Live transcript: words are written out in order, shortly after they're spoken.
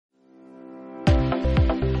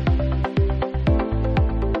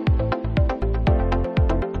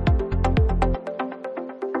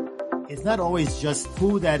it's not always just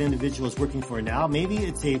who that individual is working for now. Maybe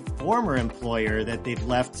it's a former employer that they've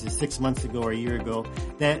left 6 months ago or a year ago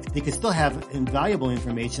that they could still have invaluable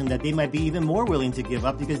information that they might be even more willing to give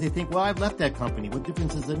up because they think, well, I've left that company. What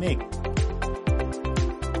difference does it make?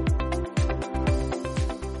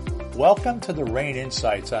 Welcome to the RANE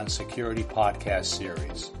Insights on Security podcast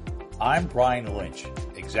series. I'm Brian Lynch,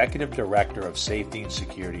 Executive Director of Safety and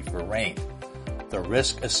Security for RANE, the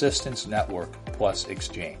Risk Assistance Network Plus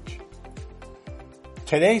Exchange.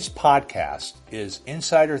 Today's podcast is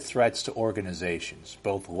insider threats to organizations,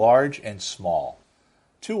 both large and small.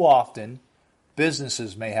 Too often,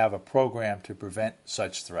 businesses may have a program to prevent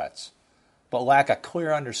such threats, but lack a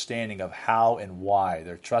clear understanding of how and why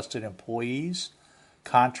their trusted employees,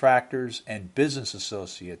 contractors, and business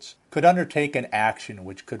associates could undertake an action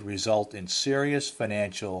which could result in serious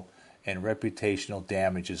financial and reputational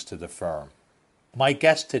damages to the firm. My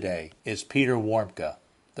guest today is Peter Warmka,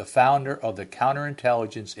 the founder of the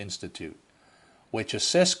Counterintelligence Institute, which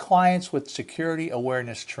assists clients with security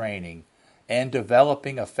awareness training and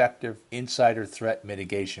developing effective insider threat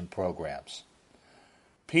mitigation programs.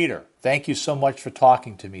 Peter, thank you so much for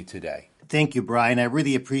talking to me today. Thank you, Brian. I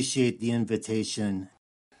really appreciate the invitation.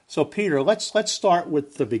 So, Peter, let's start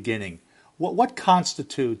with the beginning. What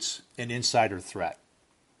constitutes an insider threat?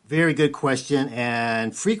 Very good question.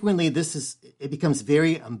 And frequently it becomes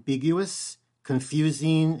very ambiguous,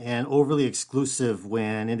 confusing, and overly exclusive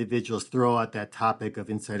when individuals throw out that topic of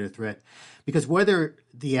insider threat. Because whether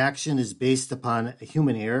the action is based upon a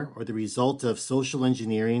human error or the result of social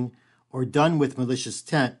engineering or done with malicious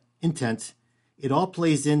intent, it all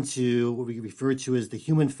plays into what we refer to as the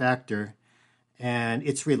human factor and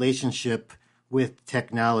its relationship with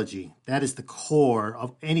technology. That is the core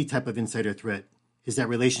of any type of insider threat, is that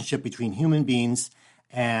relationship between human beings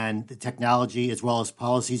and the technology, as well as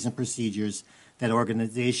policies and procedures that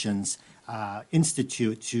organizations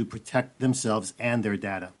institute to protect themselves and their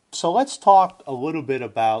data. So let's talk a little bit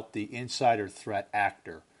about the insider threat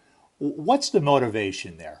actor. What's the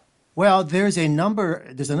motivation there? Well, there's a number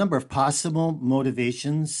of possible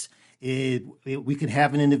motivations. We could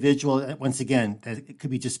have an individual, once again, that it could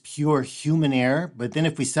be just pure human error. But then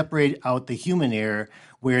if we separate out the human error,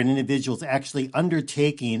 where an individual is actually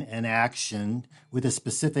undertaking an action with a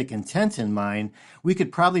specific intent in mind, we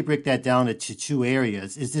could probably break that down into two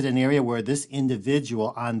areas. Is it an area where this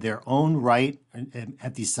individual on their own right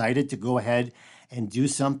have decided to go ahead and do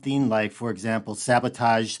something like, for example,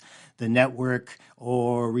 sabotage the network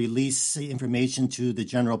or release information to the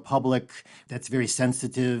general public that's very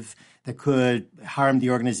sensitive, that could harm the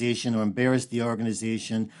organization or embarrass the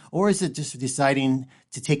organization? Or is it just deciding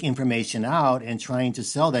to take information out and trying to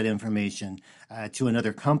sell that information to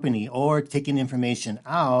another company, or taking information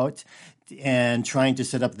out and trying to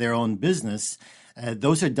set up their own business?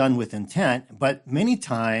 Those are done with intent, but many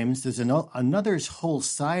times there's another whole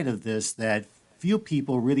side of this that few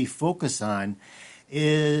people really focus on,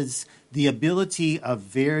 is the ability of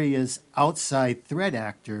various outside threat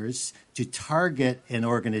actors to target an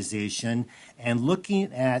organization and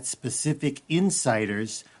looking at specific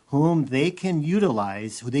insiders whom they can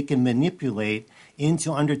utilize, who they can manipulate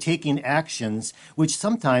into undertaking actions, which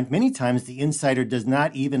many times the insider does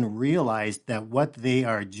not even realize that what they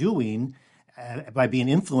are doing by being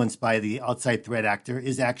influenced by the outside threat actor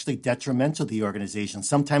is actually detrimental to the organization.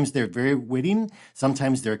 Sometimes they're very witting,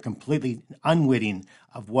 sometimes they're completely unwitting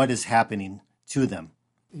of what is happening to them.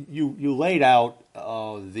 You laid out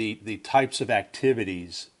the types of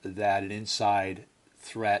activities that an inside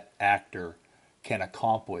threat actor can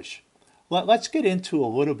accomplish. Let's get into a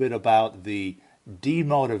little bit about the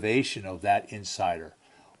demotivation of that insider.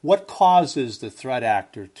 What causes the threat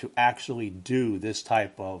actor to actually do this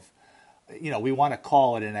type of, we want to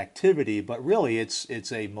call it an activity, but really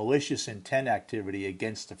it's a malicious intent activity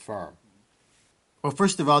against the firm? Well,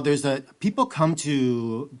 first of all, people come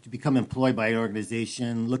to become employed by an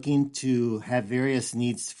organization looking to have various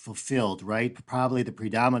needs fulfilled, right? Probably the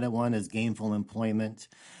predominant one is gainful employment.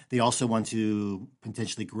 They also want to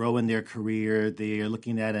potentially grow in their career. They are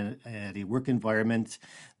looking at a work environment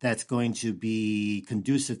that's going to be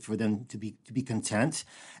conducive for them to be content.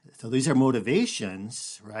 So these are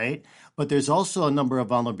motivations, right? But there's also a number of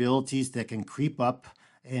vulnerabilities that can creep up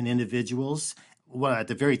in individuals. Well, at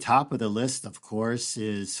the very top of the list, of course,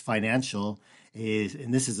 is financial.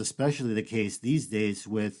 And this is especially the case these days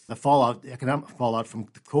with the economic fallout from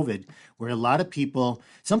COVID, where a lot of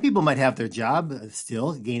some people might have their job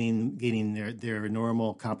still, gaining their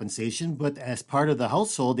normal compensation, but as part of the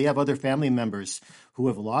household, they have other family members who who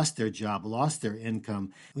have lost their job, lost their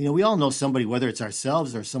income. We all know somebody, whether it's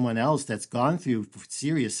ourselves or someone else, that's gone through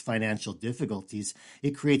serious financial difficulties.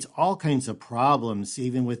 It creates all kinds of problems,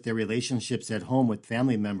 even with their relationships at home with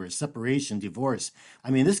family members, separation, divorce.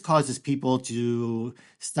 This causes people to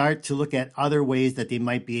start to look at other ways that they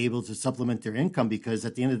might be able to supplement their income, because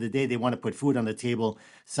at the end of the day, they want to put food on the table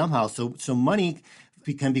somehow. So money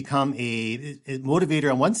can become a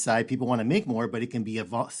motivator on one side. People want to make more, but it can be a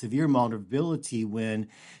severe vulnerability when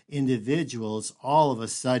individuals all of a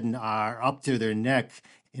sudden are up to their neck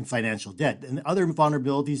in financial debt. And other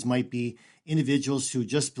vulnerabilities might be individuals who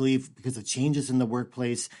just believe, because of changes in the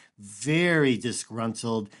workplace, very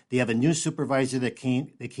disgruntled. They have a new supervisor that came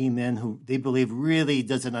in who they believe really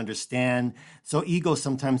doesn't understand. So ego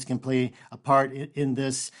sometimes can play a part in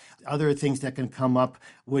this. Other things that can come up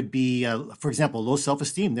would be, for example, low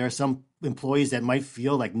self-esteem. There are some employees that might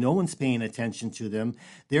feel like no one's paying attention to them.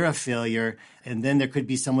 They're a failure. And then there could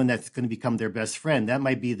be someone that's going to become their best friend. That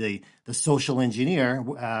might be the social engineer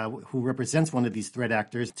who represents one of these threat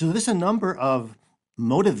actors. So there's a number of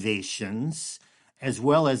motivations as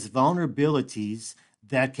well as vulnerabilities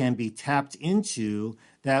that can be tapped into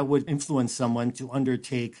that would influence someone to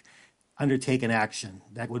undertake an action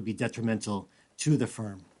that would be detrimental to the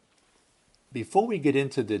firm. Before we get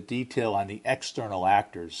into the detail on the external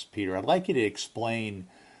actors, Peter, I'd like you to explain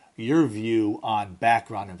your view on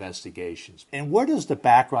background investigations. And where does the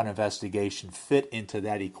background investigation fit into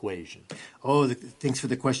that equation? Thanks for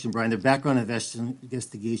the question, Brian. The background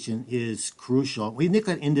investigation is crucial. We look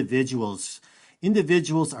at individuals.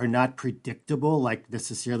 Individuals are not predictable like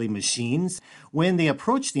necessarily machines. When they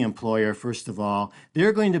approach the employer, first of all,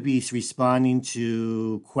 they're going to be responding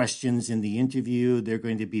to questions in the interview. They're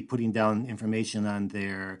going to be putting down information on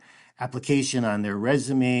their application, on their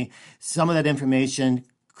resume. Some of that information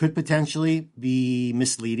could potentially be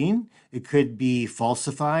misleading. It could be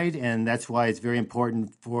falsified, and that's why it's very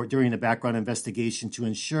important during a background investigation to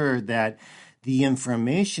ensure that the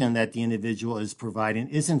information that the individual is providing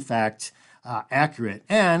is in fact accurate.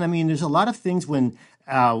 And there's a lot of things when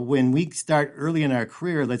we start early in our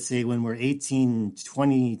career, let's say when we're 18,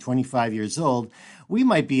 20, 25 years old, we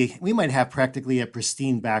might have practically a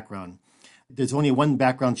pristine background. There's only one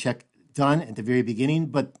background check done at the very beginning,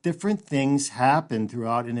 but different things happen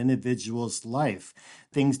throughout an individual's life,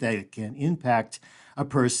 things that can impact a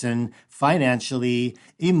person financially,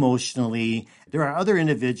 emotionally. There are other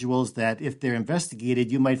individuals that if they're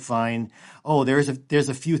investigated, you might find, there's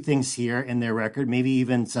a few things here in their record, maybe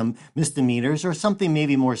even some misdemeanors or something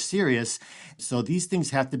maybe more serious. So these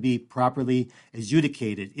things have to be properly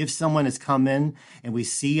adjudicated. If someone has come in and we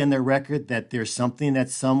see in their record that there's something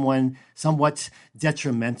that's somewhat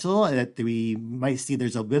detrimental, that we might see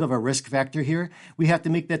there's a bit of a risk factor here, we have to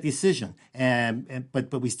make that decision.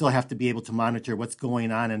 But we still have to be able to monitor what's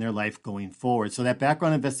going on in their life going forward. So that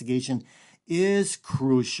background investigation is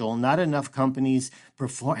crucial. Not enough companies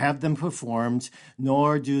have them performed,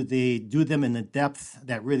 nor do they do them in the depth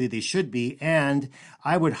that really they should be. And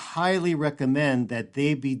I would highly recommend that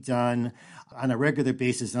they be done on a regular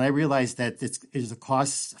basis. And I realize that there's a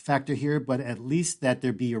cost factor here, but at least that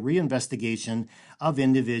there be a reinvestigation of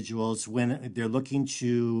individuals when they're looking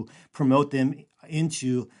to promote them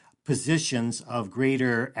into positions of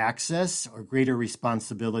greater access or greater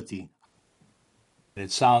responsibility.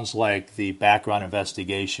 It sounds like the background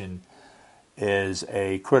investigation is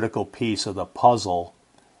a critical piece of the puzzle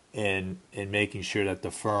in making sure that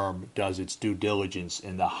the firm does its due diligence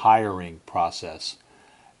in the hiring process.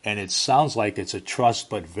 And it sounds like it's a trust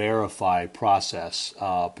but verify process,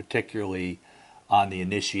 particularly on the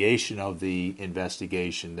initiation of the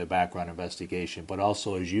investigation, the background investigation, but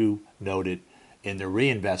also, as you noted, in the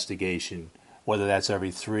reinvestigation, whether that's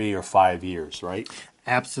every 3 or 5 years, right?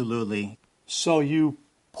 Absolutely. So you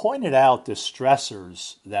pointed out the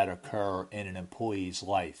stressors that occur in an employee's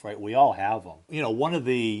life, right? We all have them. One of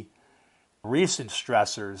the recent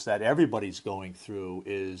stressors that everybody's going through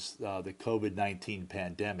is the COVID-19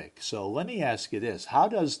 pandemic. So let me ask you this. How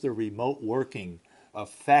does the remote working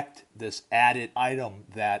affect this added item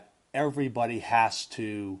that everybody has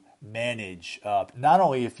to manage? Not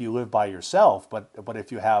only if you live by yourself, but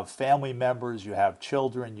if you have family members, you have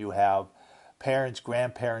children, you have parents,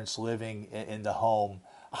 grandparents living in the home.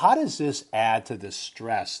 How does this add to the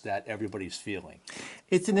stress that everybody's feeling?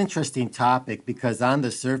 It's an interesting topic because on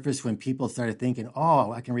the surface, when people started thinking,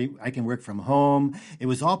 I can work from home, it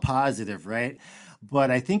was all positive, right?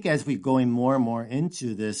 But I think as we're going more and more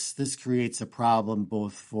into this creates a problem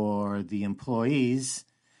both for the employees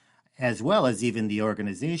as well as even the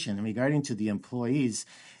organization. And regarding to the employees,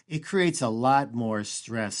 it creates a lot more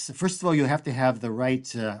stress. First of all, you have to have the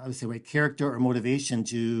right, right character or motivation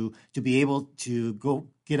to be able to go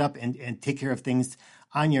get up and take care of things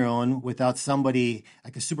on your own without somebody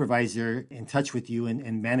like a supervisor in touch with you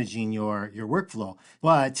and managing your workflow.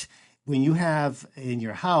 But when you have in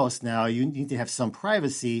your house now, you need to have some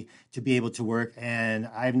privacy to be able to work. And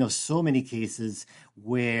I know so many cases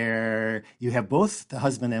where you have both the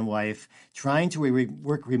husband and wife trying to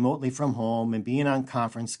work remotely from home and being on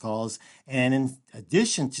conference calls. And in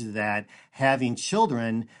addition to that, having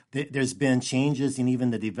children, there's been changes in even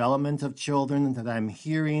the development of children that I'm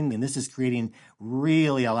hearing. And this is creating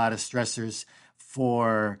really a lot of stressors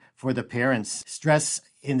for the parents. Stress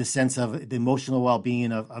in the sense of the emotional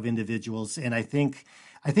well-being of individuals. And I think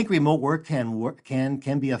remote work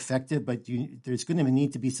can be effective, but there's going to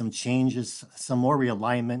need to be some changes, some more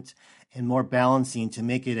realignment and more balancing to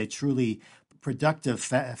make it a truly productive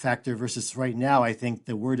factor versus right now. I think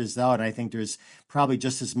the word is out. And I think there's probably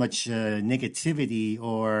just as much negativity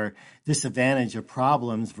or disadvantage or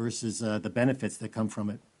problems versus the benefits that come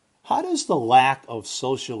from it. How does the lack of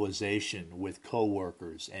socialization with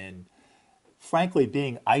coworkers and frankly,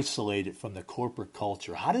 being isolated from the corporate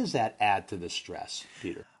culture, how does that add to the stress,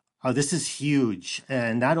 Peter? Oh, this is huge.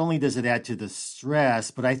 And not only does it add to the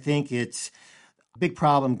stress, but I think it's a big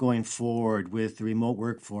problem going forward with the remote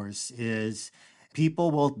workforce is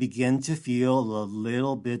people will begin to feel a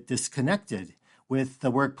little bit disconnected with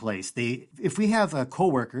the workplace. If we have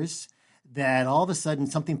coworkers that all of a sudden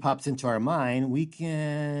something pops into our mind, we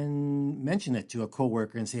can mention it to a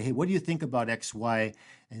coworker and say, hey, what do you think about X, Y,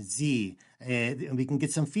 and Z? And we can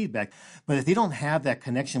get some feedback. But if they don't have that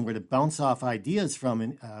connection where to bounce off ideas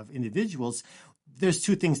from individuals, there's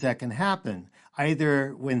two things that can happen.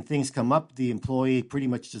 Either when things come up, the employee pretty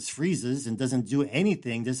much just freezes and doesn't do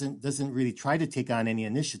anything, doesn't really try to take on any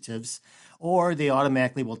initiatives, or they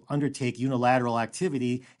automatically will undertake unilateral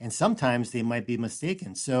activity, and sometimes they might be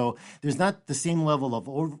mistaken. So there's not the same level of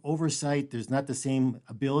oversight. There's not the same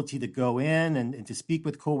ability to go in and to speak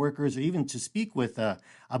with coworkers or even to speak with a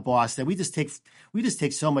boss that we just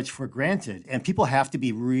take so much for granted. And people have to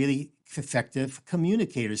be really effective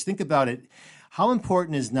communicators. Think about it. How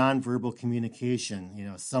important is nonverbal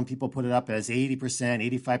communication? Some people put it up as 80%,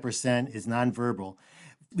 85% is nonverbal.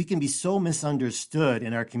 We can be so misunderstood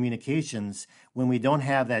in our communications when we don't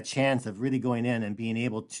have that chance of really going in and being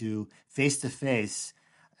able to face-to-face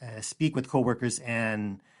speak with coworkers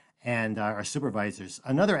and our supervisors.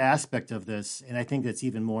 Another aspect of this, and I think that's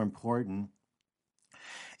even more important,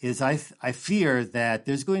 is I fear that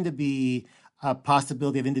there's going to be a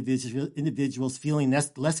possibility of individuals feeling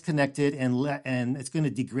less connected, and it's going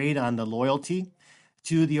to degrade on the loyalty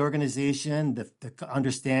to the organization, the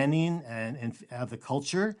understanding and of the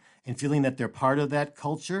culture, and feeling that they're part of that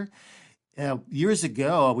culture. Years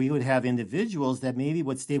ago, we would have individuals that maybe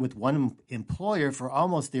would stay with one employer for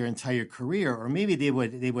almost their entire career, or maybe they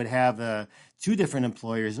would have two different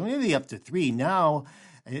employers, or maybe up to three. Now,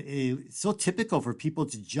 it's so typical for people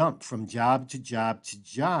to jump from job to job to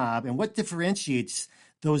job. And what differentiates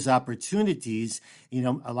those opportunities?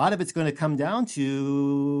 A lot of it's going to come down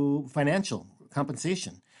to financial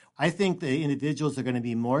compensation. I think the individuals are going to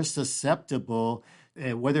be more susceptible,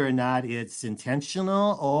 whether or not it's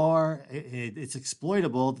intentional or it's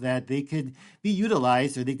exploitable, that they could be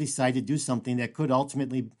utilized or they decide to do something that could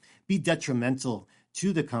ultimately be detrimental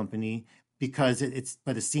to the company because it's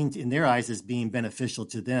seen in their eyes as being beneficial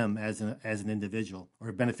to them as an individual or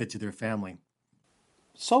a benefit to their family.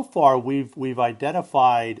 So far, we've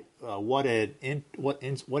identified what an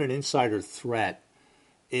insider threat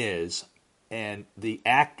is, and the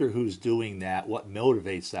actor who's doing that, what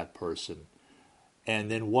motivates that person, and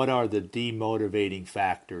then what are the demotivating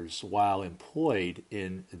factors while employed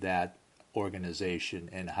in that organization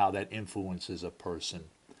and how that influences a person.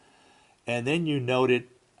 And then you noted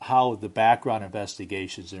how the background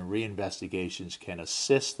investigations and reinvestigations can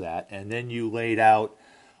assist that, and then you laid out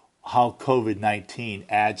how COVID-19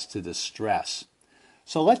 adds to the stress.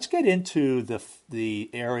 So let's get into the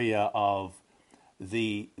area of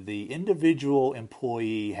the individual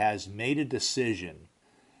employee has made a decision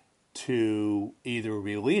to either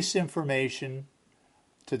release information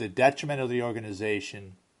to the detriment of the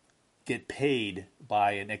organization, get paid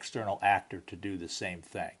by an external actor to do the same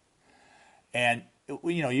thing. And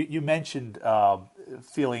you mentioned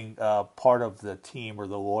feeling part of the team or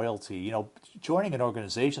the loyalty. Joining an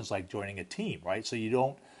organization is like joining a team, right? So you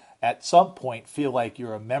don't, at some point, feel like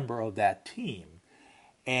you're a member of that team.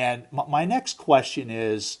 And my next question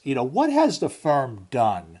is, what has the firm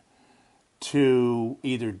done to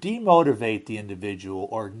either demotivate the individual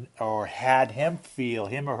or had him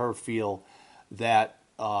or her feel that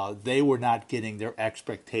they were not getting their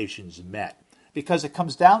expectations met? Because it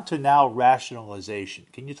comes down to now rationalization.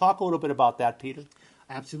 Can you talk a little bit about that, Peter?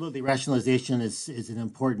 Absolutely. Rationalization is an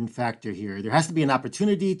important factor here. There has to be an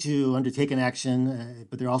opportunity to undertake an action,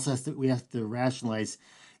 but there also we have to rationalize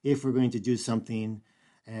if we're going to do something,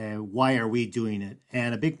 why are we doing it?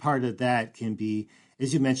 And a big part of that can be,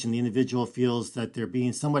 as you mentioned, the individual feels that they're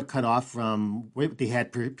being somewhat cut off from what they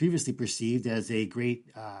had previously perceived as a great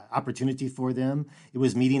opportunity for them. It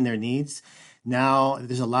was meeting their needs. Now,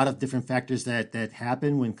 there's a lot of different factors that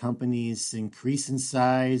happen when companies increase in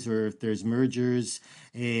size or if there's mergers.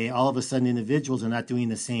 All of a sudden, individuals are not doing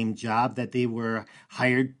the same job that they were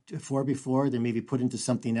hired for before. They're maybe put into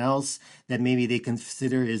something else that maybe they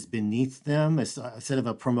consider is beneath them. Instead of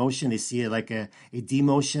a promotion, they see it like a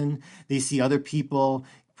demotion. They see other people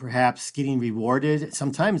perhaps getting rewarded.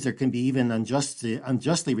 Sometimes there can be even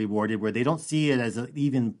unjustly rewarded where they don't see it as an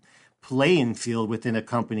even playing field within a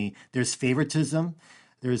company. There's favoritism.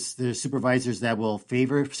 There's supervisors that will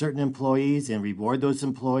favor certain employees and reward those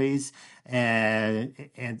employees, and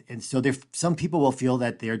so some people will feel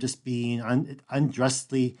that they're just being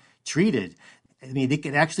unjustly treated. I mean, they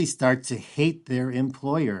could actually start to hate their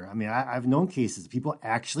employer. I mean, I've known cases people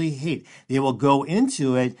actually hate. They will go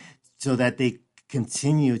into it so that they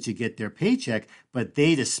continue to get their paycheck, but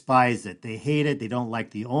they despise it. They hate it. They don't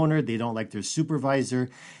like the owner. They don't like their supervisor.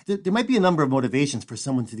 There might be a number of motivations for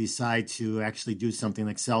someone to decide to actually do something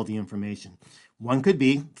like sell the information. One could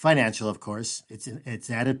be financial, of course. It's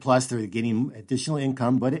added plus. They're getting additional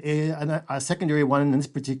income, but a secondary one in this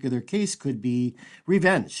particular case could be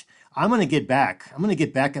revenge. I'm going to get back. I'm going to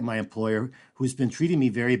get back at my employer who's been treating me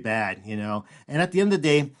very bad, And at the end of the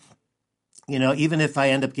day, even if I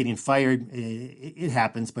end up getting fired, it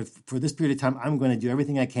happens. But for this period of time, I'm going to do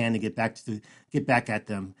everything I can to get back at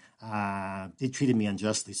them. They treated me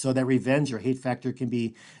unjustly. So that revenge or hate factor can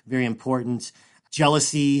be very important.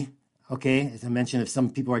 Jealousy. Okay, as I mentioned, if some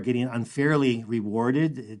people are getting unfairly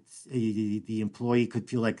rewarded, the employee could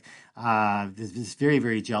feel like is very,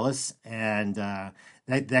 very jealous, and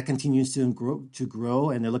that continues to grow,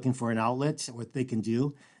 and they're looking for an outlet, what they can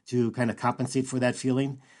do to kind of compensate for that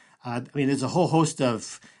feeling. There's a whole host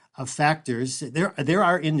of factors. There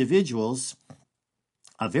are individuals,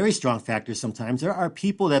 very strong factors sometimes. There are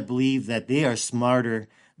people that believe that they are smarter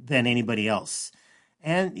than anybody else.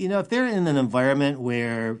 And, if they're in an environment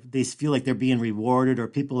where they feel like they're being rewarded or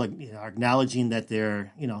people are acknowledging that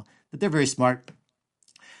they're very smart,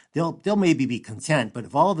 they'll maybe be content. But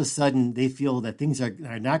if all of a sudden they feel that things are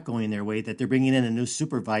not going their way, that they're bringing in a new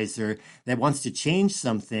supervisor that wants to change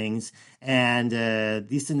some things, and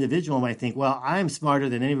this individual might think, well, I'm smarter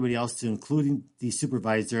than anybody else, including the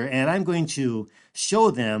supervisor, and I'm going to show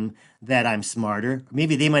them that I'm smarter.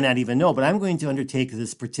 Maybe they might not even know, but I'm going to undertake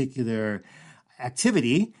this particular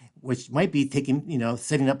activity, which might be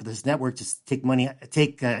setting up this network to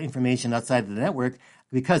take information outside of the network,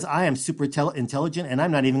 because I am super intelligent and I'm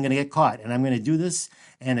not even going to get caught, and I'm going to do this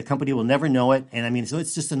and the company will never know it. And so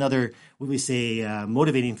it's just another, what we say,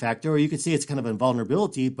 motivating factor, or you could say it's kind of a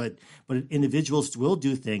vulnerability, but individuals will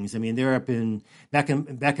do things. There have been, back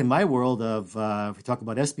in my world of, if we talk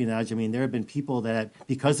about espionage, there have been people that,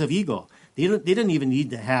 because of ego, they didn't even need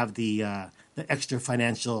to have the extra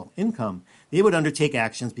financial income. They would undertake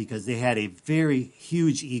actions because they had a very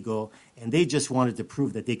huge ego and they just wanted to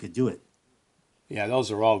prove that they could do it. Yeah,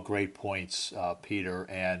 those are all great points, Peter.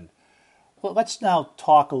 And let's now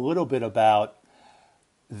talk a little bit about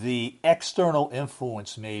the external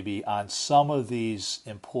influence maybe on some of these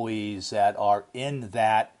employees that are in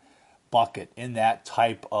that bucket, in that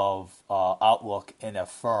type of outlook in a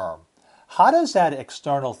firm. How does that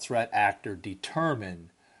external threat actor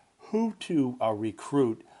determine who to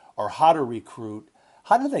recruit or how to recruit?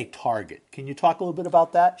 How do they target? Can you talk a little bit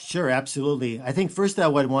about that? Sure, absolutely. I think first I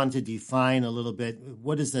would want to define a little bit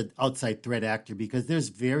what is an outside threat actor, because there's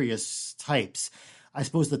various types. I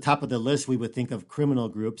suppose the top of the list, we would think of criminal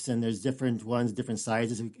groups, and there's different ones, different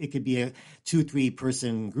sizes. It could be a 2-3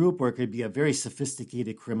 person group, or it could be a very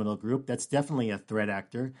sophisticated criminal group. That's definitely a threat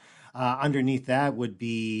actor. Underneath that would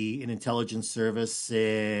be an intelligence service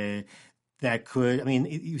that could,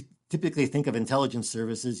 you typically think of intelligence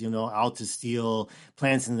services, out to steal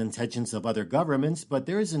plans and intentions of other governments, but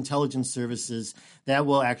there is intelligence services that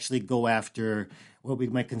will actually go after what we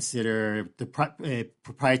might consider the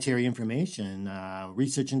proprietary information,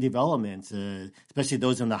 research and development, especially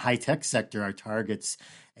those in the high-tech sector are targets.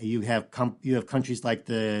 You have you have countries like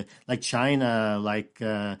China, like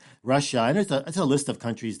Russia, and there's a list of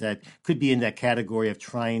countries that could be in that category of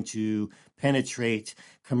trying to penetrate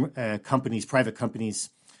companies, private companies,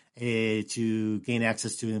 to gain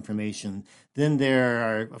access to information. Then there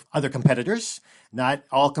are other competitors. Not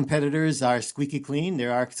all competitors are squeaky clean.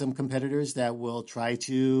 There are some competitors that will try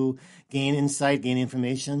to gain insight, gain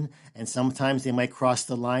information, and sometimes they might cross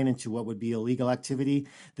the line into what would be illegal activity.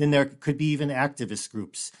 Then there could be even activist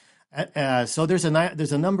groups. So there's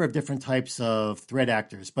a number of different types of threat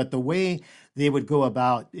actors, but the way they would go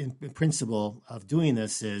about in principle of doing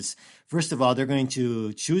this is, first of all, they're going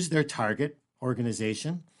to choose their target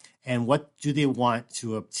organization and what do they want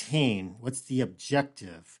to obtain? What's the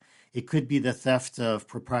objective? It could be the theft of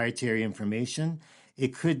proprietary information.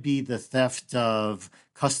 It could be the theft of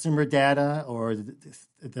customer data or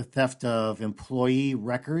the theft of employee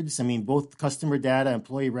records. I mean, both customer data,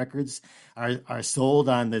 employee records are sold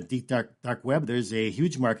on the deep dark web. There's a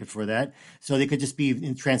huge market for that. So they could just be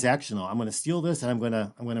transactional. I'm going to steal this and I'm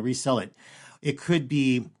going to resell it. It could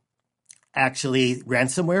be actually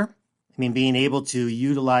ransomware. I mean, being able to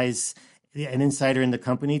utilize an insider in the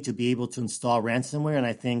company to be able to install ransomware. And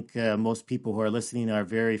I think most people who are listening are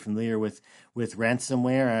very familiar with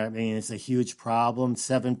ransomware. I mean, it's a huge problem,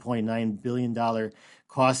 $7.9 billion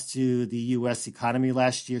cost to the U.S. economy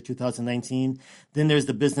last year, 2019. Then there's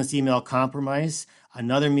the business email compromise,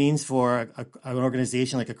 another means for an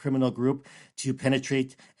organization like a criminal group to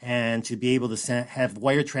penetrate and to be able to have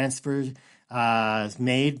wire transfers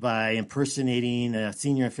made by impersonating a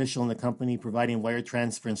senior official in the company, providing wire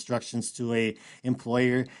transfer instructions to a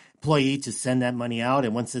employee to send that money out.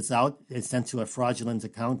 And once it's out, it's sent to a fraudulent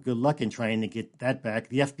account. Good luck in trying to get that back.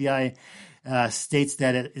 The FBI states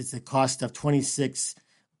that it is a cost of $26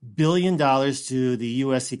 billion to the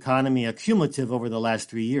U.S. economy, accumulative over the last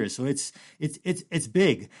 3 years. So it's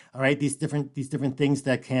big. All right, these different things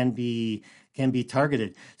that can be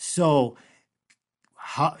targeted. So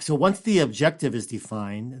once the objective is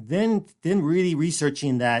defined, then really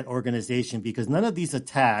researching that organization, because none of these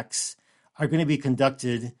attacks are going to be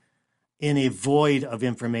conducted in a void of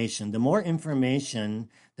information. The more information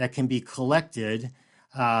that can be collected,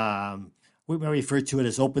 we refer to it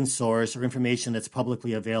as open source or information that's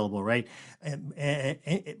publicly available, right?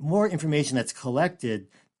 And more information that's collected,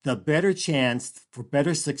 the better chance for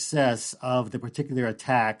better success of the particular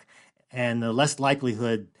attack and the less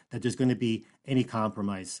likelihood that there's going to be any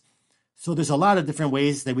compromise. So there's a lot of different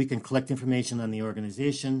ways that we can collect information on the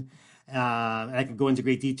organization. I can go into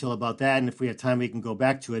great detail about that, and if we have time, we can go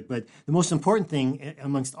back to it. But the most important thing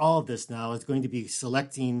amongst all of this now is going to be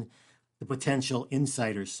selecting the potential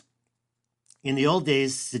insiders. In the old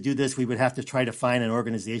days, to do this, we would have to try to find an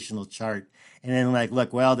organizational chart. And then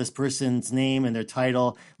look, well, this person's name and their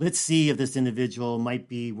title, let's see if this individual might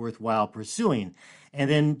be worthwhile pursuing. And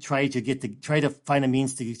then try to find a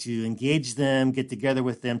means to engage them, get together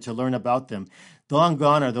with them, to learn about them. Long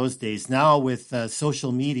gone are those days. Now with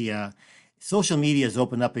social media has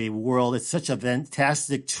opened up a world. It's such a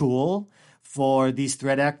fantastic tool for these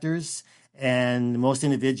threat actors. And most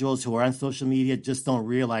individuals who are on social media just don't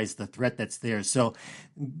realize the threat that's there. So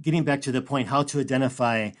getting back to the point, how to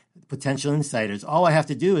identify potential insiders, all I have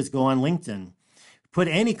to do is go on LinkedIn. Put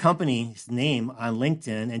any company's name on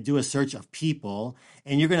LinkedIn and do a search of people,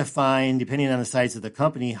 and you're going to find, depending on the size of the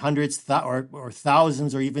company, hundreds or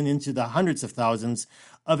thousands or even into the hundreds of thousands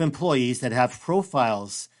of employees that have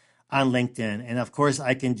profiles on LinkedIn. And of course,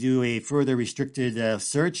 I can do a further restricted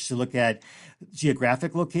search to look at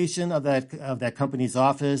geographic location of that company's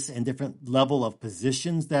office and different level of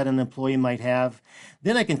positions that an employee might have.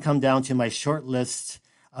 Then I can come down to my short list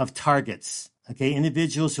of targets. Okay,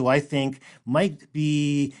 individuals who I think might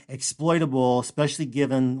be exploitable, especially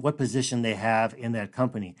given what position they have in that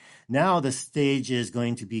company. Now the stage is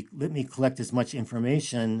going to be, let me collect as much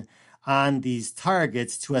information on these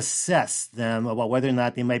targets to assess them about whether or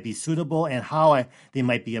not they might be suitable and how they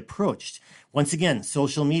might be approached. Once again,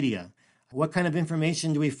 social media. What kind of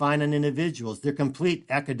information do we find on individuals? Their complete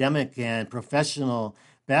academic and professional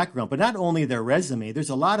background, but not only their resume. There's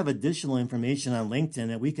a lot of additional information on LinkedIn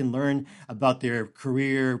that we can learn about their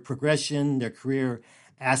career progression, their career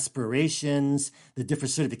aspirations, the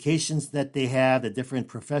different certifications that they have, the different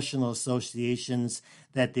professional associations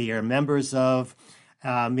that they are members of.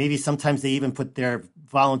 Maybe sometimes they even put their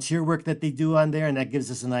volunteer work that they do on there, and that gives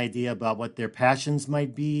us an idea about what their passions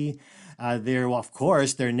might be. Of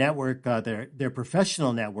course, their network, their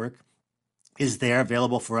professional network is there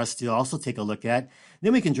available for us to also take a look at.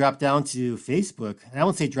 Then we can drop down to Facebook. And I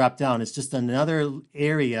won't say drop down. It's just another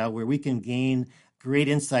area where we can gain great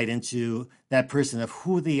insight into that person, of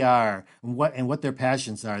who they are and what their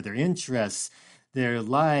passions are, their interests, their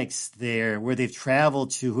likes, where they've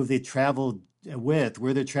traveled to, who they've traveled with,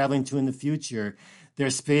 where they're traveling to in the future,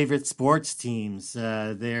 their favorite sports teams,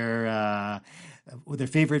 their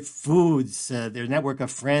favorite foods, their network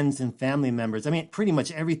of friends and family members. I mean, pretty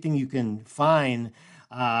much everything you can find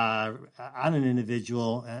on an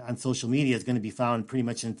individual on social media is going to be found pretty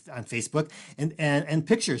much on Facebook, and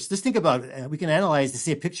pictures. Just think about it. We can analyze to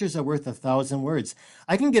say pictures are worth 1,000 words.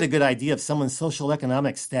 I can get a good idea of someone's social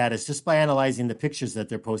economic status just by analyzing the pictures that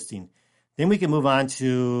they're posting. Then we can move on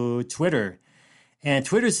to Twitter. And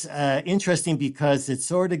Twitter's interesting because it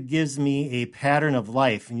sort of gives me a pattern of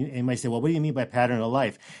life. And you might say, well, what do you mean by pattern of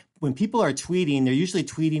life? When people are tweeting, they're usually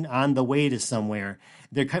tweeting on the way to somewhere.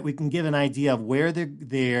 We can give an idea of where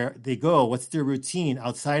they go, what's their routine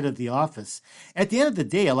outside of the office. At the end of the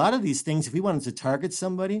day, a lot of these things, if we wanted to target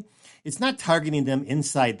somebody, it's not targeting them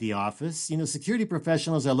inside the office. Security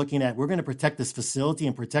professionals are looking at, we're going to protect this facility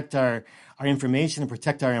and protect our information and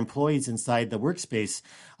protect our employees inside the workspace.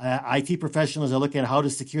 IT professionals are looking at how to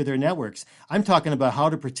secure their networks. I'm talking about how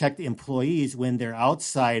to protect employees when they're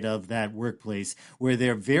outside of that workplace, where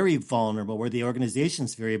they're very vulnerable, where the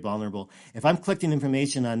organization's very vulnerable. If I'm collecting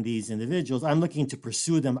information on these individuals, I'm looking to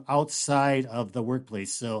pursue them outside of the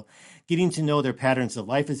workplace. So getting to know their patterns of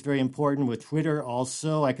life is very important. With Twitter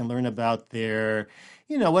also, I can learn about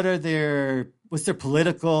what's their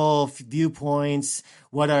political viewpoints,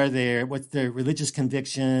 what's their religious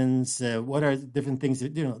convictions, what are different things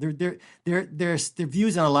that, their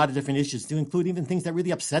views on a lot of different issues, to include even things that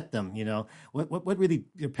really upset them, what really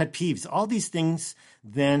their pet peeves. All these things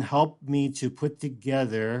then help me to put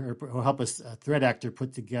together, or help a threat actor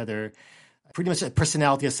put together pretty much a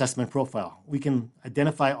personality assessment profile. We can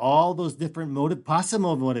identify all those different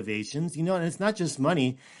possible motivations, and it's not just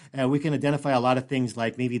money. We can identify a lot of things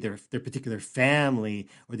like maybe their particular family,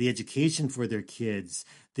 or the education for their kids,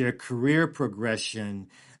 their career progression.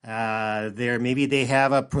 Maybe they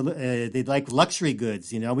have they like luxury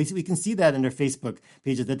goods. We can see that in their Facebook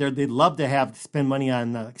pages that they'd love to spend money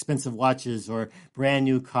on expensive watches or brand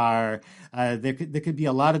new car. There could be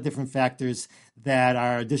a lot of different factors that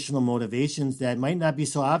are additional motivations that might not be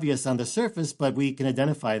so obvious on the surface, but we can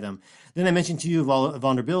identify them. Then I mentioned to you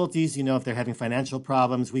vulnerabilities. If they're having financial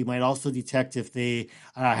problems, we might also detect if they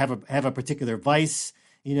have a particular vice.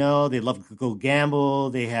 They love to go gamble.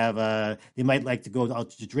 They might like to go out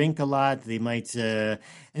to drink a lot. They might,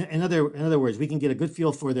 in other words, we can get a good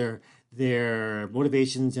feel for their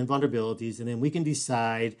motivations and vulnerabilities, and then we can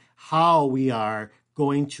decide how we are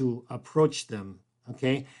going to approach them.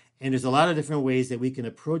 Okay. And there's a lot of different ways that we can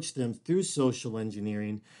approach them through social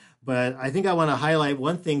engineering. But I think I want to highlight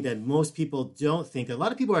one thing that most people don't think. A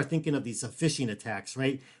lot of people are thinking of these phishing attacks,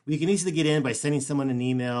 right? We can easily get in by sending someone an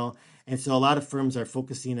email. And so a lot of firms are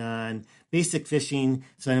focusing on basic phishing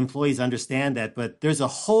so employees understand that. But there's a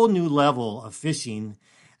whole new level of phishing.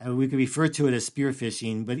 We could refer to it as spear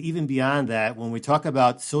phishing. But even beyond that, when we talk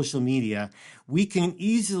about social media, we can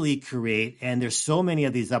easily create, and there's so many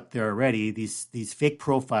of these up there already, these fake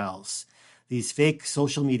profiles, these fake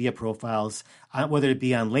social media profiles, whether it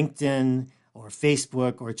be on LinkedIn or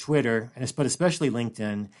Facebook or Twitter, but especially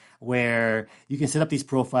LinkedIn, where you can set up these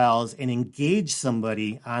profiles and engage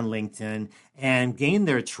somebody on LinkedIn and gain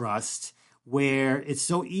their trust, where it's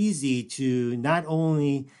so easy to not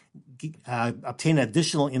only obtain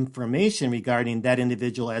additional information regarding that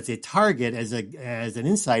individual as a target, as an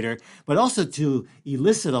insider, but also to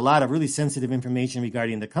elicit a lot of really sensitive information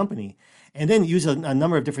regarding the company. And then use a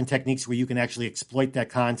number of different techniques where you can actually exploit that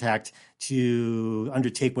contact to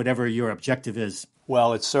undertake whatever your objective is.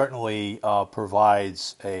 Well, it certainly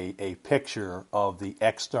provides a picture of the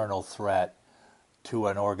external threat to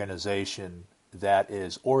an organization that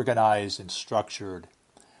is organized and structured,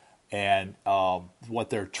 and what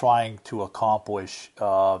they're trying to accomplish.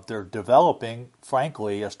 They're developing,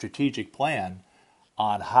 frankly, a strategic plan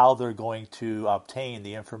on how they're going to obtain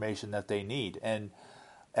the information that they need. And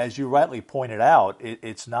as you rightly pointed out,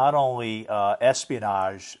 it's not only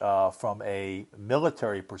espionage from a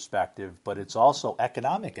military perspective, but it's also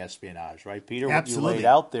economic espionage, right, Peter? Absolutely. What you laid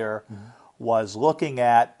out there was looking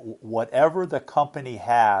at whatever the company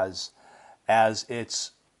has as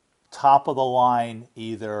its top of the line,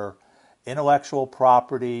 either intellectual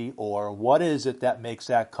property or what is it that makes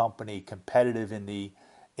that company competitive in the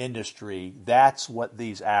industry. That's what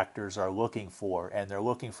these actors are looking for, and they're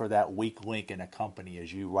looking for that weak link in a company,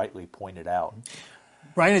 as you rightly pointed out.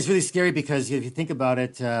 Brian, it's really scary because if you think about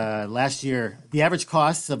it, last year, the average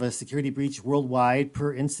cost of a security breach worldwide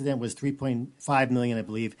per incident was 3.5 million, I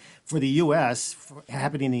believe. For the U.S.,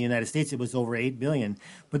 happening in the United States, it was over 8 million.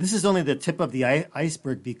 But this is only the tip of the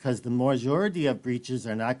iceberg because the majority of breaches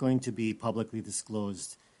are not going to be publicly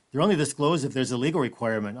disclosed. They're only disclosed if there's a legal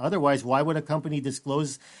requirement. Otherwise, why would a company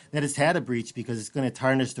disclose that it's had a breach? Because it's going to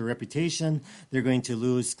tarnish their reputation. They're going to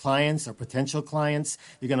lose clients or potential clients.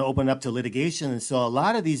 They're going to open up to litigation. And so a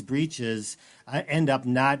lot of these breaches end up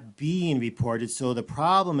not being reported. So the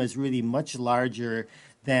problem is really much larger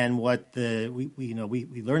than what we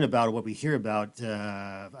learn about or what we hear about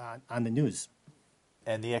on the news.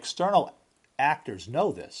 And the external actors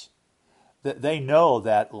know this. They know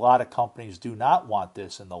that a lot of companies do not want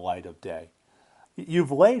this in the light of day.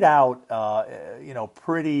 You've laid out,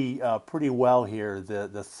 pretty well here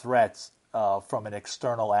the threats from an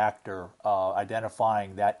external actor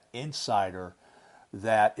identifying that insider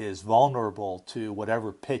that is vulnerable to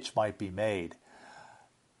whatever pitch might be made.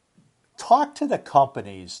 Talk to the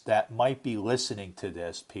companies that might be listening to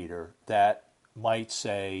this, Peter, that might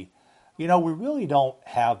say, we really don't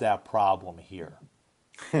have that problem here.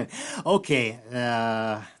 Okay,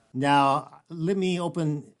 now let me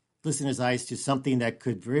open listeners' eyes to something that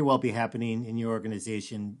could very well be happening in your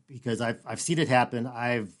organization because I've seen it happen.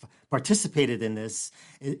 I've participated in this.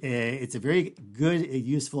 It's a very good,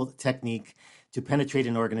 useful technique to penetrate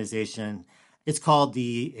an organization. It's called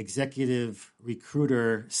the executive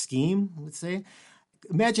recruiter scheme, let's say.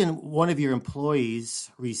 Imagine one of your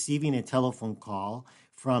employees receiving a telephone call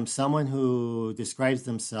from someone who describes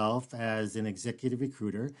themselves as an executive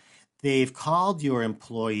recruiter. They've called your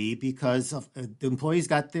employee because the employee's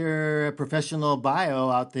got their professional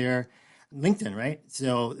bio out there, LinkedIn, right?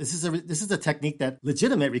 So this is a technique that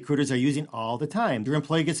legitimate recruiters are using all the time. Your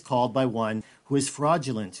employee gets called by one who is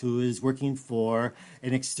fraudulent, who is working for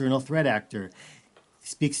an external threat actor.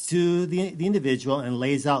 Speaks to the individual and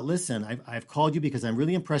lays out, listen, I've called you because I'm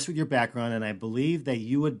really impressed with your background and I believe that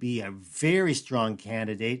you would be a very strong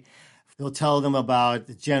candidate. They'll tell them about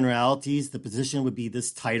the generalities. The position would be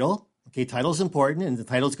this title. Okay, title's important and the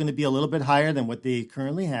title's going to be a little bit higher than what they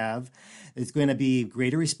currently have. It's going to be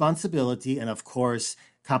greater responsibility and, of course,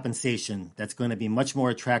 compensation. That's going to be much more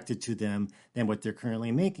attractive to them than what they're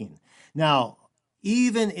currently making. Now,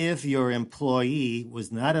 even if your employee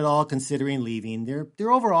was not at all considering leaving,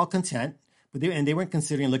 they're overall content, but they weren't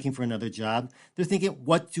considering looking for another job. They're thinking,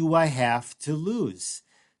 what do I have to lose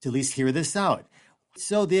to at least hear this out?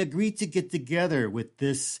 So they agreed to get together with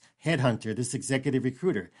this headhunter, this executive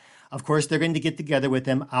recruiter. Of course, they're going to get together with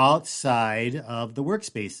them outside of the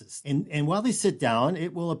workspaces. And while they sit down,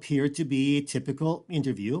 it will appear to be a typical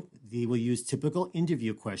interview. They will use typical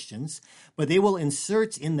interview questions, but they will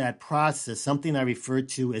insert in that process something I refer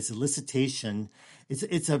to as elicitation.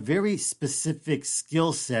 It's a very specific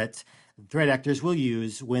skill set threat actors will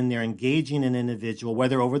use when they're engaging an individual,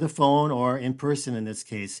 whether over the phone or in person in this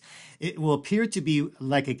case. It will appear to be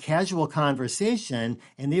like a casual conversation,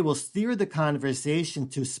 and they will steer the conversation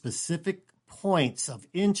to specific points of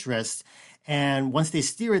interest. And once they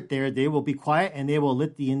steer it there, they will be quiet and they will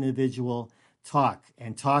let the individual talk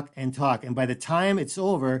and talk and talk. And by the time it's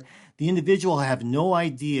over, the individual will have no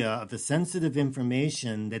idea of the sensitive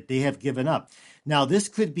information that they have given up. Now, this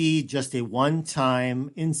could be just a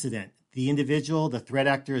one-time incident. The individual, the threat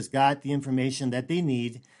actor, has got the information that they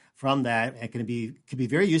need from that, and could be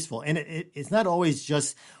very useful. And it's not always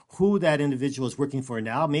just who that individual is working for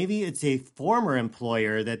now. Maybe it's a former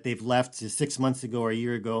employer that they've left 6 months ago or a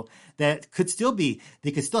year ago that could still be,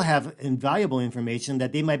 they could still have invaluable information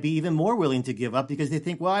that they might be even more willing to give up because they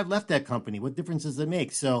think, well, I've left that company. What difference does it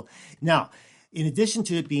make? So now, in addition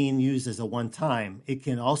to it being used as a one-time, it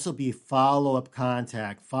can also be follow-up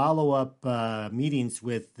contact, follow-up meetings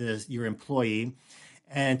with your employee,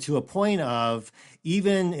 and to a point of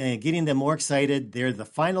even getting them more excited. They're the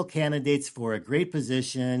final candidates for a great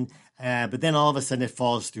position, but then all of a sudden it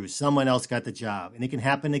falls through. Someone else got the job, and it can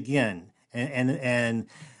happen again, and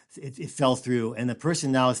it fell through. And the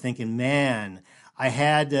person now is thinking, man, I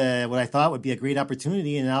had what I thought would be a great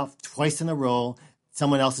opportunity, and now twice in a row,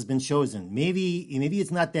 someone else has been chosen. Maybe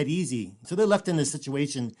it's not that easy. So they're left in this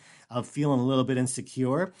situation of feeling a little bit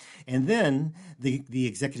insecure. And then the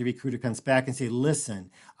executive recruiter comes back and say, listen,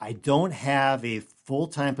 I don't have a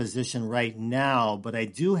full-time position right now, but I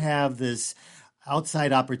do have this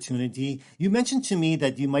outside opportunity. You mentioned to me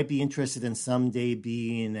that you might be interested in someday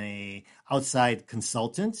being a outside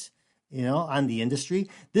consultant. on the industry.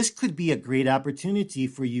 This could be a great opportunity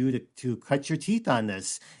for you to cut your teeth on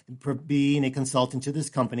this, for being a consultant to this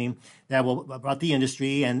company that will about the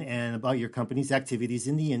industry and about your company's activities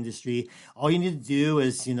in the industry. All you need to do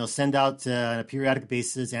is, send out on a periodic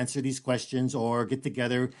basis, answer these questions, or get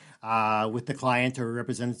together with the client or a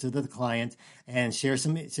representative of the client and share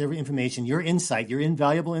some information, your insight, your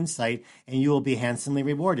invaluable insight, and you will be handsomely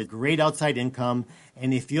rewarded. Great outside income,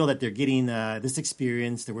 and they feel that they're getting this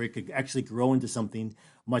experience where it could actually grow into something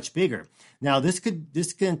much bigger. Now, this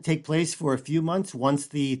can take place for a few months. Once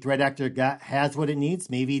the threat actor has what it needs,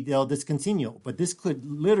 maybe they'll discontinue. But this could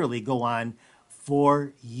literally go on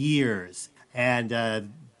for years. And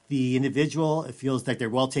the individual feels like they're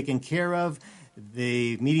well taken care of.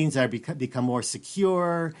 The meetings are become more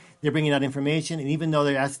secure. They're bringing out information. And even though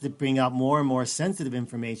they're asked to bring out more and more sensitive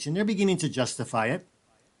information, they're beginning to justify it.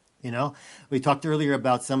 We talked earlier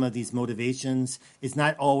about some of these motivations. It's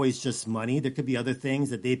not always just money. There could be other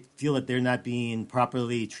things that they feel that they're not being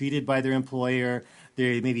properly treated by their employer.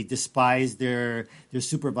 They maybe despise their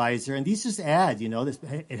supervisor. And these just add,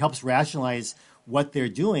 it helps rationalize what they're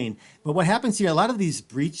doing. But what happens here, a lot of these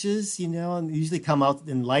breaches, usually come out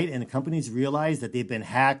in light and the companies realize that they've been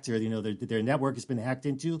hacked or, their network has been hacked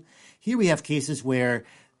into. Here we have cases where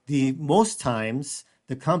most times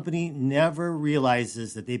the company never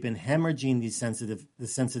realizes that they've been hemorrhaging the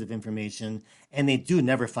sensitive information, and they do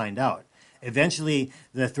never find out. Eventually,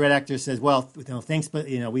 the threat actor says, "Well, thanks, but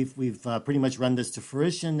we've pretty much run this to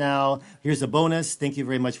fruition now. Here's a bonus. Thank you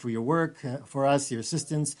very much for your work for us, your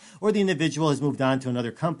assistance." Or the individual has moved on to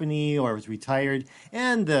another company or is retired,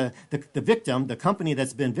 and the victim, the company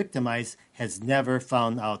that's been victimized, has never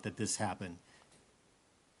found out that this happened.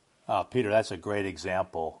 Peter, that's a great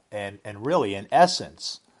example. And really, in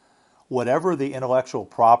essence, whatever the intellectual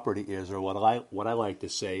property is, or what I like to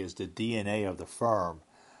say is the DNA of the firm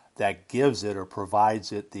that gives it or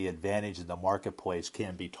provides it the advantage in the marketplace,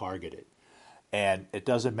 can be targeted. And it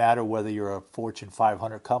doesn't matter whether you're a Fortune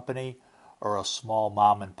 500 company or a small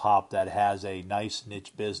mom and pop that has a nice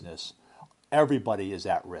niche business. Everybody is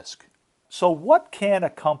at risk. So what can a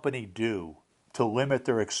company do to limit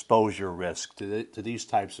their exposure risk to these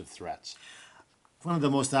types of threats? One of the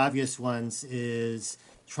most obvious ones is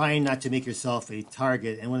trying not to make yourself a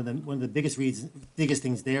target. And one of the biggest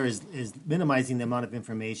things there is minimizing the amount of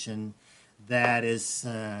information that is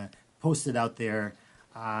posted out there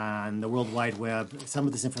on the World Wide Web. Some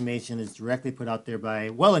of this information is directly put out there by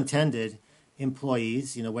well-intended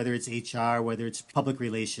employees, whether it's HR, whether it's public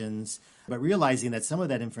relations, but realizing that some of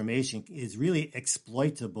that information is really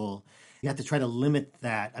exploitable. You have to try to limit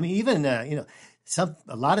that. I mean, even, a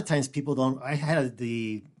lot of times people don't. I had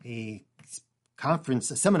a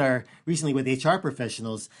seminar recently with HR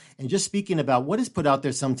professionals, and just speaking about what is put out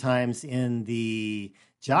there sometimes in the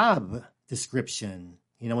job description,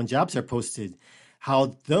 when jobs are posted,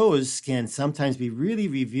 how those can sometimes be really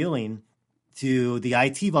revealing to the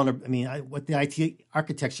IT what the IT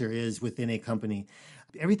architecture is within a company.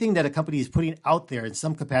 Everything that a company is putting out there in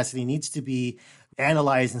some capacity needs to be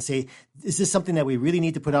analyzed and say, is this something that we really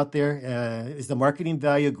need to put out there? Is the marketing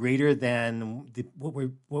value greater than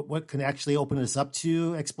what can actually open us up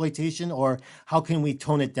to exploitation? Or how can we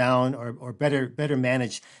tone it down or better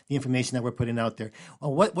manage the information that we're putting out there?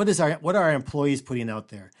 Well, what are our employees putting out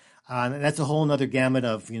there? And that's a whole other gamut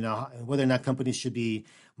of whether or not companies should be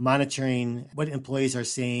monitoring what employees are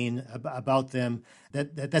saying about them.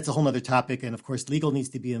 That's a whole other topic. And of course, legal needs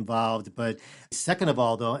to be involved. But second of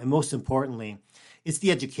all, though, and most importantly, it's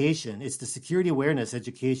the education. It's the security awareness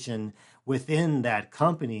education within that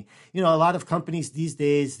company. A lot of companies these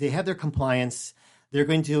days, they have their compliance. They're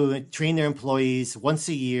going to train their employees once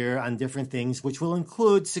a year on different things, which will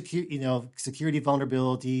include security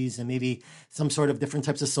vulnerabilities and maybe some sort of different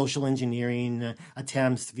types of social engineering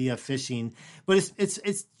attempts via phishing. But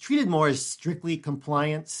it's treated more as strictly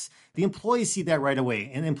compliance. The employees see that right away,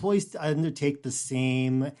 and employees undertake the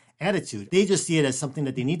same attitude. They just see it as something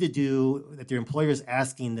that they need to do, that their employer is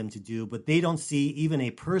asking them to do, but they don't see even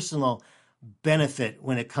a personal benefit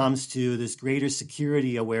when it comes to this greater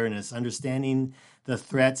security awareness, understanding the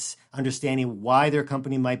threats, understanding why their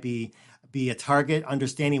company might be a target,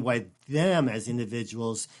 understanding why them as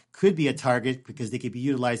individuals could be a target because they could be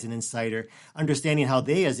utilized an insider, understanding how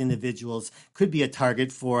they as individuals could be a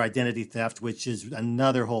target for identity theft, which is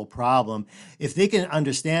another whole problem. If they can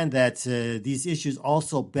understand that these issues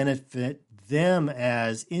also benefit them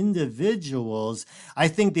as individuals, I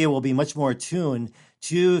think they will be much more attuned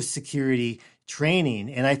to security training.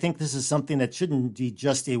 And I think this is something that shouldn't be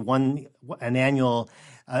just an annual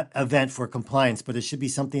event for compliance, but it should be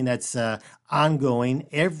something that's ongoing.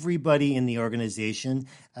 Everybody in the organization,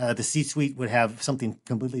 the C-suite would have something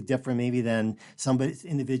completely different maybe than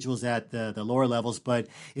individuals at the lower levels, but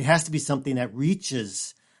it has to be something that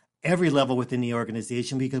reaches every level within the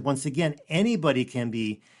organization, because once again, anybody can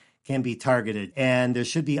be targeted, and there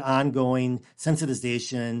should be ongoing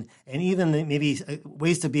sensitization and even maybe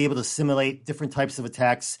ways to be able to simulate different types of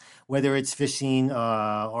attacks, whether it's phishing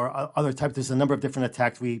or other types. There's a number of different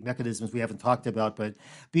attack mechanisms we haven't talked about, but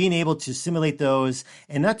being able to simulate those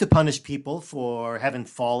and not to punish people for having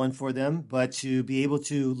fallen for them, but to be able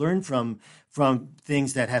to learn from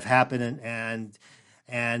things that have happened and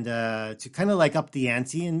to kind of like up the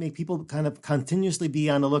ante and make people kind of continuously be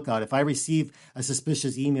on the lookout. If I receive a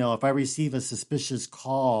suspicious email, if I receive a suspicious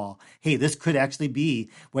call, hey, this could actually be,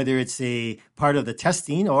 whether it's a part of the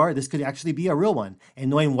testing or this could actually be a real one, and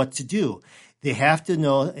knowing what to do. They have to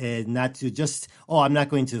know not to just, I'm not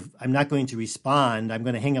going to respond. I'm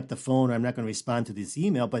going to hang up the phone, or I'm not going to respond to this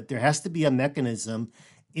email. But there has to be a mechanism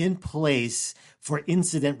in place for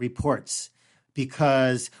incident reports.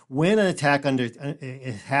 Because when an attack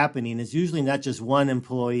is happening, it's usually not just one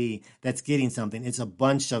employee that's getting something. It's a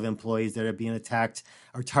bunch of employees that are being attacked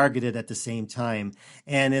or targeted at the same time.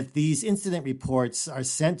 And if these incident reports are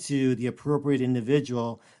sent to the appropriate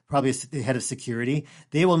individual, probably the head of security,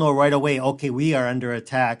 they will know right away, okay, we are under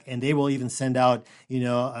attack, and they will even send out,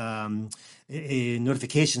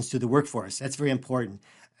 notifications to the workforce. That's very important.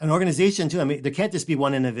 An organization too, there can't just be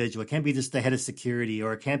one individual. It can't be just the head of security,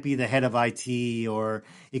 or it can't be the head of IT, or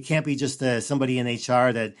it can't be just somebody in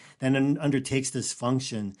HR that then undertakes this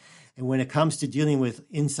function. And when it comes to dealing with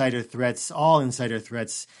insider threats, all insider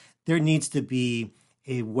threats, there needs to be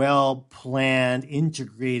a well-planned,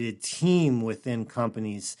 integrated team within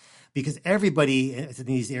companies, because everybody in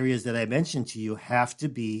these areas that I mentioned to you have to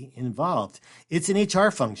be involved. It's an HR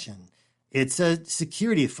function. It's a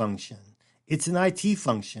security function. It's an IT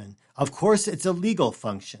function. Of course, it's a legal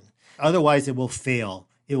function. Otherwise, it will fail.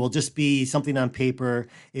 It will just be something on paper.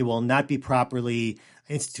 It will not be properly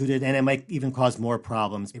instituted, and it might even cause more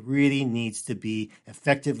problems. It really needs to be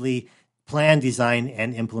effectively planned, designed,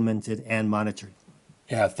 and implemented and monitored.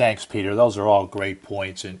 Yeah, thanks, Peter. Those are all great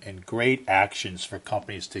points and great actions for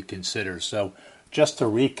companies to consider. So just to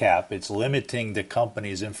recap, it's limiting the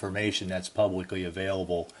company's information that's publicly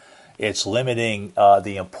available. It's limiting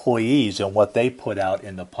the employees and what they put out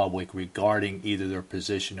in the public regarding either their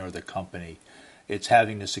position or the company. It's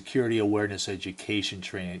having the security awareness education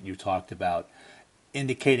training that you talked about,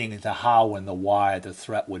 indicating the how and the why the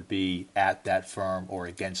threat would be at that firm or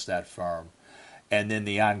against that firm. And then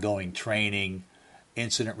the ongoing training,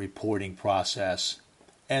 incident reporting process.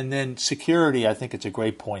 And then security, I think it's a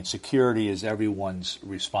great point. Security is everyone's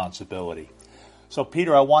responsibility. So,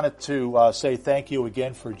 Peter, I wanted to say thank you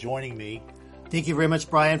again for joining me. Thank you very much,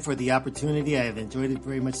 Brian, for the opportunity. I have enjoyed it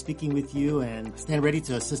very much speaking with you, and stand ready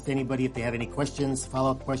to assist anybody if they have any questions,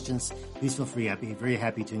 follow-up questions. Please feel free. I'd be very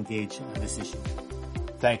happy to engage on this issue.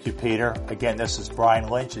 Thank you, Peter. Again, this is Brian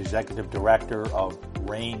Lynch, Executive Director of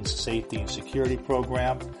RANE's Safety and Security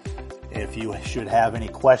Program. If you should have any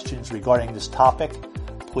questions regarding this topic,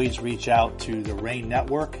 please reach out to the RANE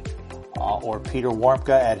Network or Peter Warmka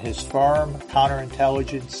at his firm,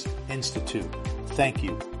 Counterintelligence Institute. Thank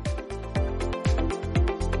you.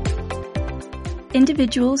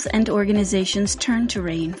 Individuals and organizations turn to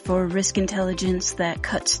RANE for risk intelligence that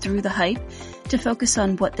cuts through the hype to focus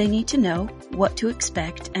on what they need to know, what to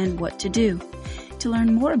expect, and what to do. To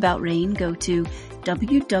learn more about RANE, go to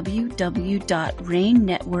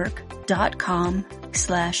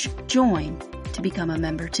www.ranenetwork.com/join to become a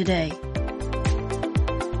member today.